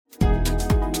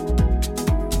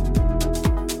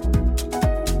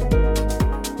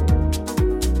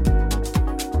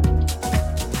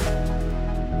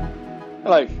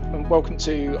Hello, and welcome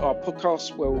to our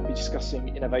podcast where we'll be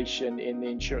discussing innovation in the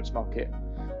insurance market.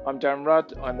 I'm Darren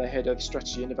Rudd, I'm the Head of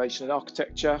Strategy, Innovation and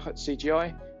Architecture at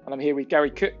CGI, and I'm here with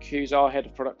Gary Cook, who's our Head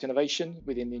of Product Innovation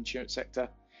within the insurance sector.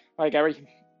 Hi, Gary.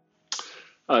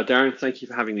 Darren, thank you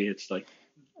for having me here today.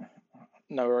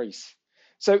 No worries.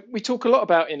 So we talk a lot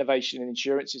about innovation in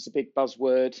insurance, it's a big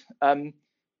buzzword,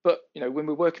 but when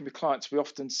we're working with clients, we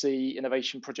often see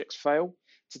innovation projects fail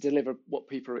to deliver what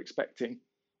people are expecting.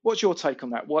 What's your take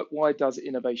on that? Why does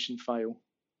innovation fail?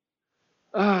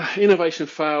 Innovation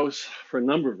fails for a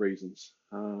number of reasons.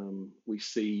 We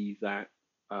see that,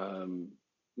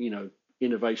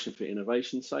 innovation for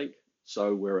innovation's sake.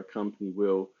 So where a company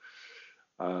will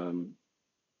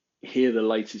hear the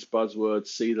latest buzzwords,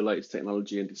 see the latest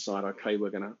technology, and decide, okay, we're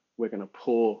gonna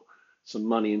pour some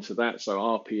money into that. So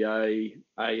RPA,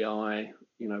 AI,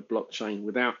 blockchain,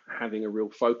 without having a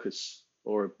real focus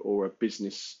or a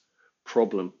business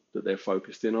problem that they're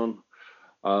focused in on.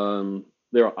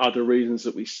 There are other reasons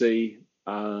that we see,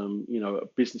 a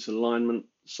business alignment.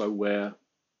 So where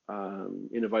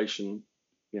innovation,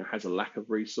 has a lack of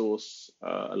resource,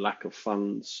 a lack of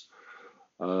funds,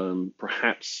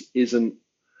 perhaps isn't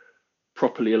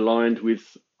properly aligned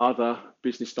with other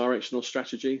business direction or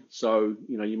strategy. So,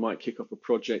 you might kick off a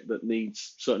project that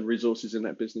needs certain resources in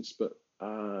that business, but,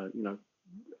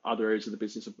 other areas of the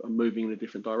business are moving in a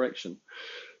different direction.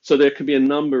 So there can be a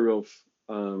number of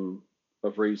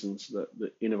reasons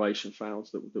that innovation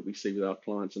fails that we see with our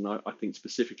clients, and I think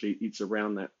specifically it's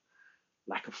around that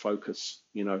lack of focus,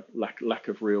 lack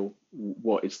of real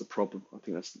what is the problem. I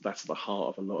think that's the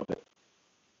heart of a lot of it.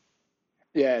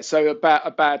 Yeah, so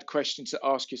a bad question to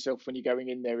ask yourself when you're going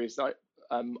in there is like,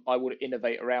 I want to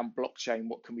innovate around blockchain.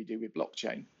 What can we do with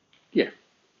blockchain? Yeah,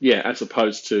 as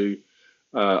opposed to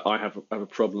I have a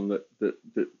problem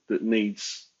that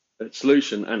needs a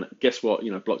solution, and guess what?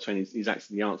 Blockchain is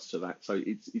actually the answer to that. So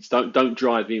it's don't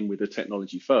drive in with the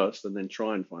technology first and then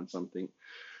try and find something.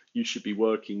 You should be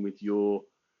working with your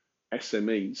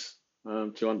SMEs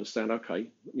to understand, okay,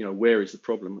 where is the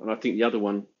problem? And I think the other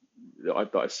one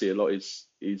that I see a lot is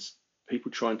people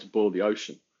trying to boil the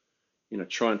ocean,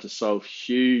 trying to solve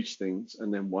huge things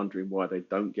and then wondering why they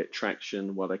don't get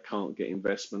traction, why they can't get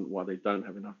investment, why they don't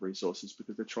have enough resources,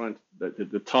 because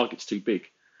the target's too big.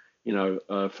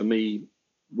 For me,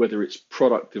 whether it's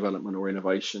product development or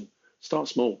innovation, start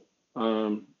small.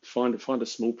 Find a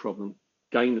small problem,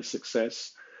 gain the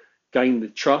success, gain the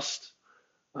trust,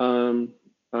 and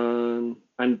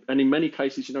in many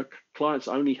cases, clients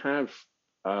only have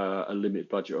a limited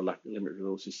budget or limited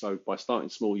resources. So by starting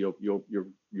small, you're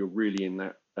really in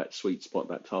that sweet spot,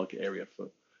 that target area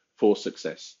for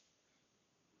success.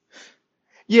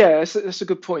 Yeah, that's a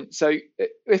good point. So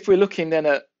if we're looking then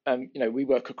at, we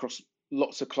work across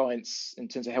lots of clients in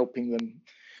terms of helping them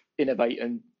innovate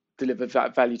and deliver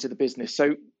that value to the business.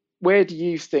 So where do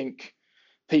you think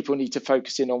people need to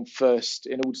focus in on first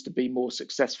in order to be more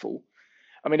successful?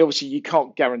 I mean, obviously you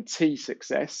can't guarantee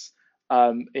success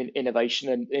in innovation,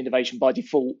 and innovation by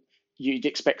default, you'd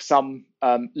expect some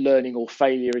learning or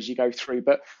failure as you go through.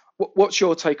 But what's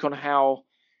your take on how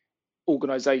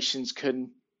organizations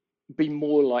can be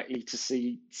more likely to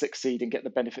succeed and get the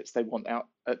benefits they want out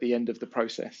at the end of the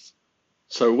process?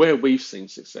 So where we've seen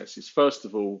success is, first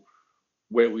of all,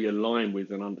 where we align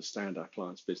with and understand our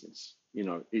client's business.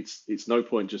 It's no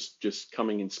point just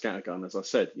coming in scattergun. As I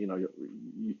said,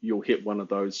 you'll hit one of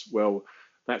those. Well,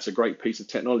 that's a great piece of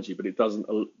technology, but it doesn't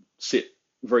sit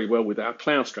very well with our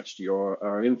cloud strategy or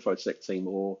our infosec team,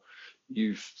 or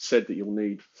you've said that you'll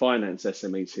need finance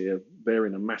SMEs here. They're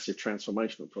in a massive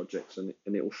transformational project and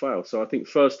it will fail. So I think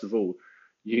first of all,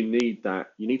 you need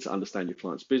to understand your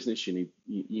client's business. You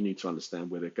need to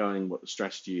understand where they're going, what the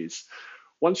strategy is.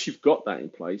 Once you've got that in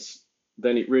place,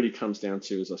 then it really comes down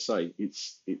to, as I say,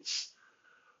 it's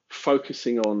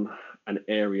focusing on an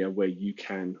area where you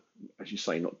can, as you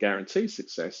say, not guarantee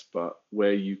success, but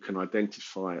where you can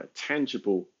identify a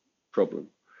tangible problem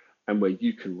and where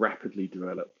you can rapidly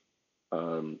develop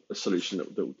a solution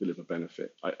that will deliver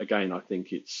benefit. I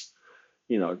think it's,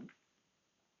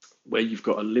 where you've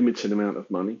got a limited amount of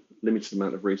money, limited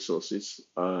amount of resources,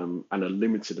 and a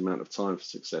limited amount of time for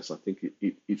success. I think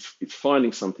it's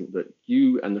finding something that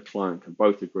you and the client can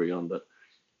both agree on, that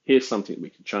here's something we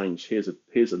can change, here's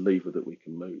a lever that we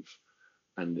can move,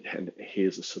 and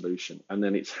here's a solution. And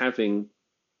then it's having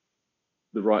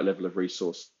the right level of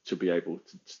resource to be able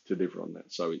to deliver on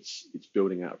that. So it's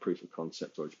building out a proof of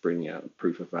concept, or it's bringing out a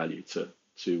proof of value to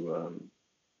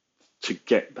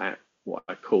get that, what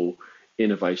I call,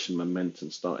 innovation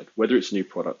momentum started, whether it's a new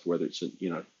product, whether it's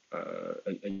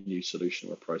a new solution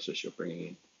or a process you're bringing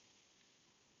in.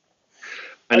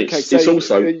 And Okay, so it's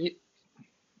also,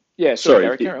 yeah, sorry, sorry,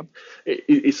 Gary, carry on.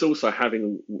 it's also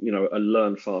having, a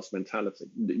learn fast mentality.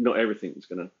 Not everything is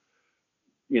going to,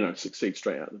 succeed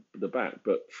straight out the bat,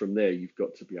 but from there you've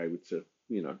got to be able to,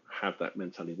 have that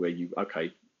mentality where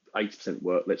okay, 80%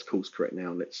 work, let's course correct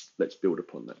now, and let's build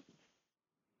upon that.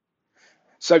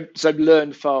 So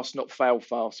learn fast, not fail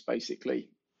fast, basically.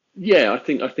 Yeah, I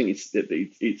think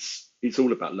it's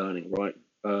all about learning, right?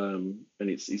 And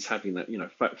it's having that,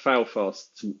 fail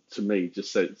fast to me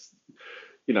just says,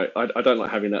 I don't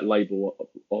like having that label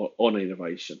on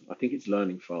innovation. I think it's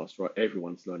learning fast, right?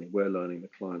 Everyone's learning. We're learning. The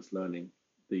client's learning.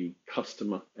 The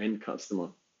end customer,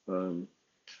 um,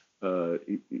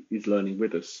 is learning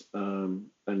with us, and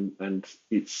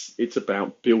it's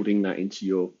about building that into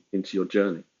your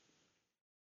journey.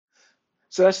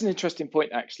 So that's an interesting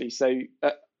point, actually. So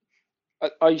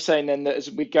are you saying then that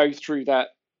as we go through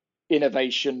that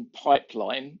innovation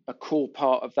pipeline, a core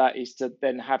part of that is to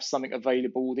then have something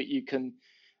available that you can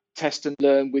test and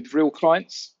learn with real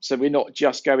clients? So we're not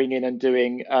just going in and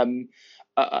doing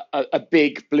a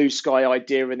big blue sky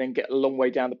idea and then get a long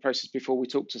way down the process before we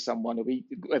talk to someone.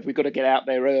 Have we got to get out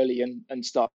there early and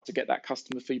start to get that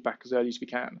customer feedback as early as we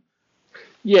can?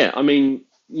 Yeah, I mean,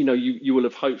 you will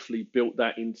have hopefully built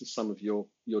that into some of your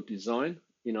design.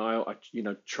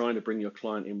 Trying to bring your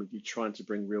client in with you, trying to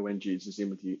bring real end users in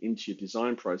with you into your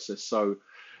design process. So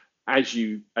as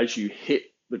you hit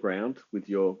the ground with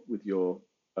your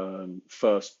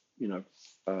first, POV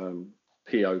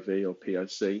or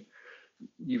POC,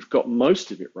 you've got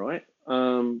most of it right.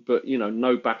 But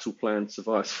no battle plan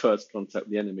survives first contact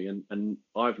with the enemy. And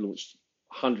I've launched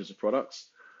hundreds of products,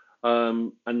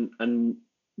 and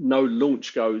no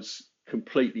launch goes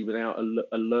completely without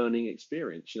a learning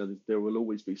experience. There will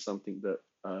always be something that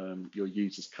your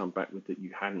users come back with that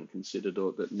you hadn't considered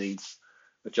or that needs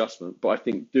adjustment. But I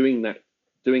think doing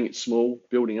it small,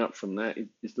 building up from that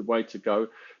is the way to go,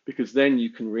 because then you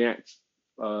can react,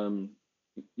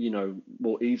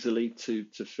 more easily to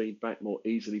feedback, more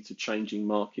easily to changing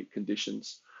market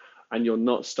conditions, and you're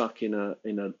not stuck in a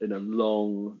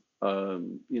long,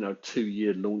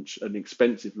 2-year launch, an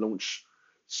expensive launch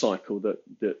cycle that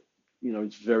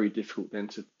is very difficult then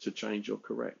to change or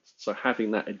correct. So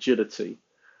having that agility,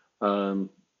 and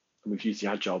we've used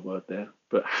the agile word there,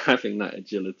 but having that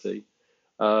agility,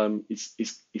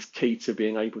 is key to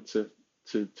being able to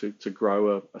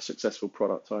grow a successful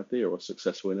product idea or a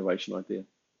successful innovation idea.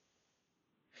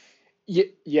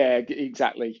 Yeah,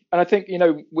 exactly. And I think,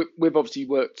 we've obviously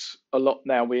worked a lot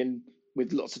now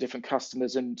with lots of different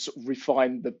customers and sort of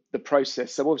refined the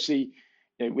process. So obviously,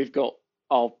 we've got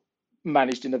our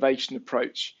managed innovation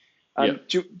approach. Yeah.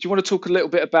 Do you want to talk a little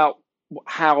bit about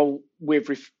how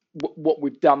what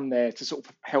we've done there to sort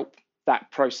of help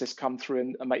that process come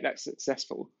through and make that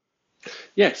successful?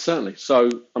 Yeah, certainly. So,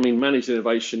 I mean, managed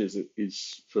innovation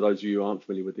is for those of you who aren't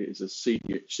familiar with it, is a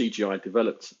CGI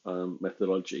developed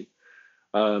methodology.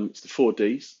 It's the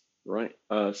 4Ds, right?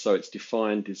 So it's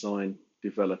define, design,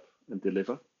 develop, and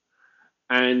deliver.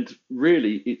 And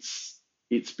really, it's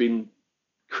been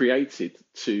created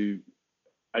to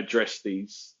address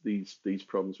these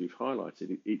problems we've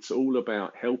highlighted. It's all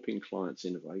about helping clients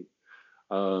innovate.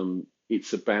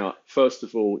 It's about, first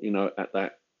of all, at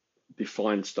that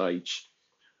define stage,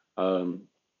 um,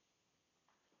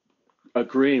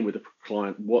 agreeing with the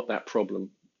client what that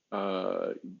problem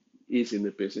is in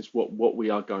the business, what we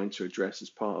are going to address as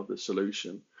part of the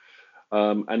solution,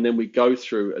 and then we go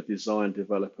through a design,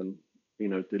 develop, and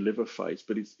deliver phase.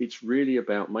 But it's really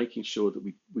about making sure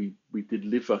that we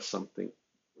deliver something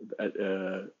at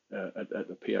the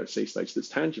POC stage that's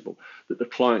tangible, that the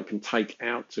client can take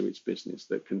out to its business,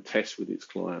 that can test with its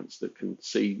clients, that can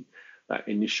see that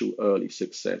initial early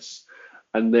success.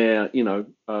 And there, they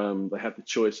have the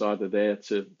choice either there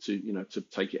to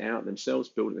take it out themselves,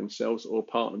 build it themselves, or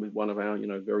partner with one of our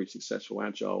very successful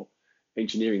agile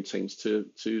engineering teams to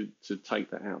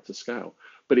take that out to scale.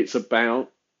 But it's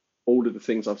about all of the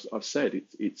things I've said.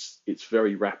 It's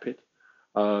very rapid.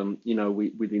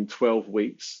 Within 12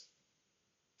 weeks,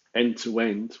 end to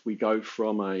end, we go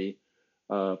from a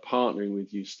partnering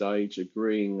with you stage,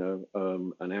 agreeing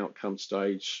an outcome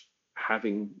stage,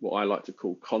 having what I like to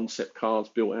call concept cars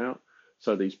built out.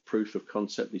 So these proof of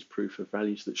concept, these proof of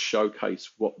values that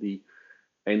showcase what the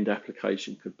end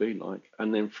application could be like,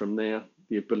 and then from there,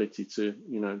 the ability to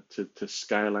to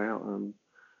scale out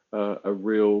a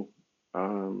real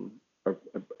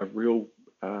a real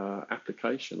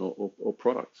application or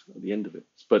product at the end of it.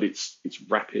 But it's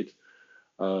rapid.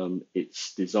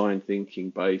 It's design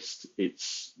thinking based.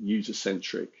 It's user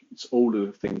centric. It's all of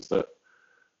the things that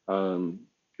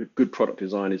good product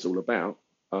design is all about.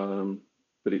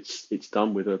 but it's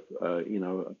done with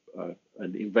an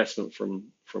investment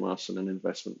from us and an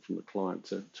investment from the client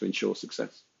to ensure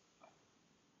success.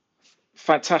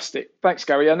 Fantastic. Thanks,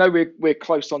 Gary. I know we're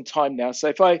close on time now. So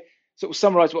if I sort of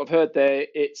summarize what I've heard there,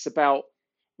 it's about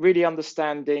really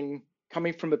understanding,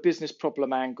 coming from a business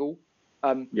problem angle,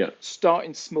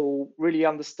 starting small, really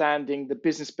understanding the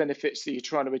business benefits that you're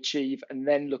trying to achieve, and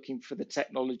then looking for the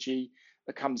technology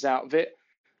that comes out of it.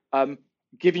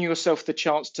 Giving yourself the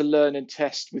chance to learn and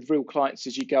test with real clients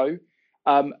as you go,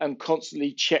 and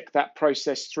constantly check that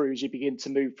process through as you begin to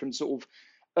move from sort of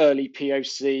early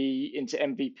POC into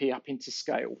MVP up into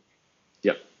scale.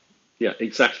 Yeah,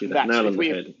 exactly that. Nail on the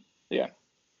head. Yeah.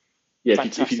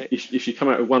 Fantastic. If you come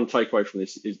out with one takeaway from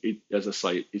this, as I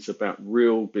say, it's about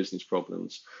real business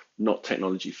problems, not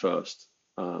technology first.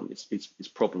 It's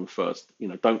problem first.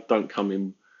 Don't come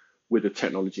in with the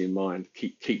technology in mind.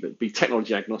 Be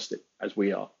technology agnostic as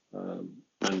we are,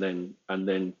 and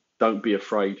then don't be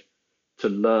afraid to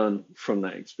learn from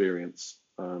that experience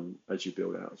as you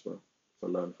build out as well. So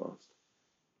learn fast.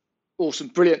 Awesome,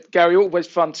 brilliant, Gary. Always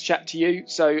fun to chat to you.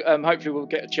 So hopefully we'll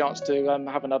get a chance to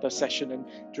have another session and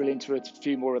drill into a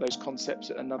few more of those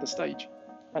concepts at another stage.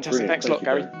 Fantastic. Brilliant. Thanks a lot,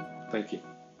 Gary. Thank you.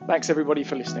 Thanks everybody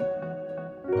for listening.